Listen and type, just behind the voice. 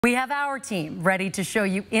We have our team ready to show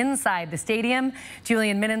you inside the stadium.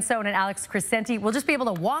 Julian Minensone and Alex Crescenti will just be able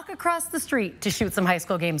to walk across the street to shoot some high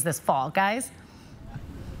school games this fall. Guys?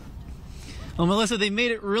 Well, Melissa, they made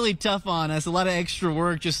it really tough on us. A lot of extra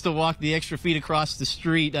work just to walk the extra feet across the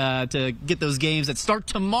street to get those games that start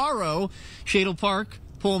tomorrow. Shadle Park,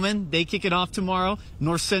 Pullman, they kick it off tomorrow.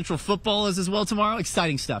 North Central football is as well tomorrow.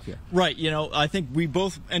 Exciting stuff here. Right. You know, I think we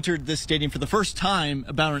both entered this stadium for the first time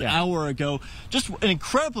about an hour ago. Just an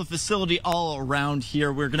incredible facility all around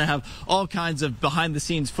here. We're going to have all kinds of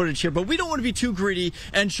behind-the-scenes footage here, but we don't want to be too greedy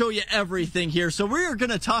and show you everything here. So we're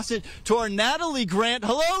going to toss it to our Natalie Grant.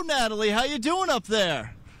 Hello, Natalie. How you doing up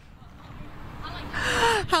there?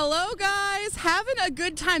 Hello, guys. Having a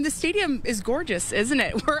good time. The stadium is gorgeous, isn't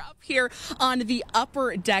it? We're up here on the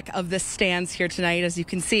upper deck of the stands here tonight. As you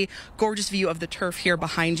can see, gorgeous view of the turf here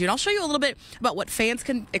behind you. And I'll show you a little bit about what fans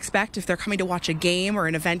can expect if they're coming to watch a game or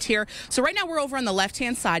an event here. So right now we're over on the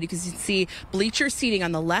left-hand side. You can see bleacher seating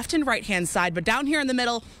on the left and right-hand side. But down here in the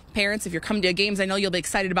middle, parents, if you're coming to games, I know you'll be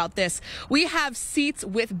excited about this. We have seats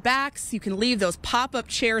with backs. You can leave those pop-up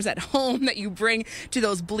chairs at home that you bring to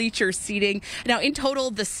those bleacher seating. Now, in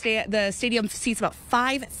total, the stadium seats about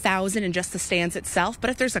 5,000 in just the stands itself. But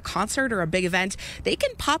if there's a concert or a big event, they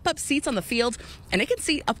can pop up seats on the field, and it can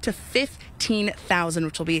seat up to 15,000,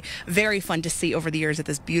 which will be very fun to see over the years at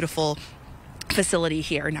this beautiful facility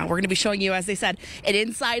here. Now, we're going to be showing you, as they said, an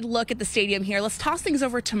inside look at the stadium here. Let's toss things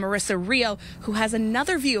over to Marissa Rio, who has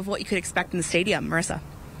another view of what you could expect in the stadium. Marissa.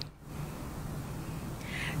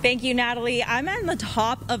 Thank you, Natalie. I'm on the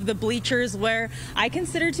top of the bleachers where I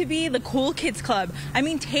consider to be the cool kids club. I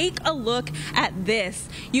mean, take a look at this.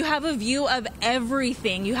 You have a view of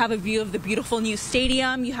everything. You have a view of the beautiful new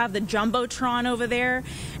stadium. You have the Jumbotron over there.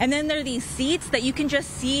 And then there are these seats that you can just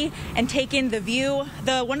see and take in the view.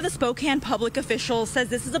 One of the Spokane public officials says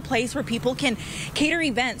this is a place where people can cater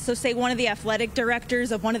events. So say one of the athletic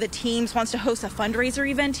directors of one of the teams wants to host a fundraiser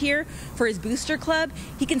event here for his booster club.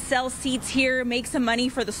 He can sell seats here, make some money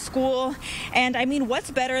for the school. And I mean, what's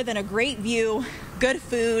better than a great view, good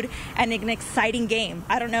food, and an exciting game?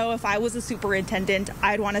 I don't know, if I was a superintendent,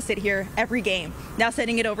 I'd want to sit here every game. Now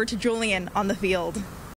sending it over to Julian on the field.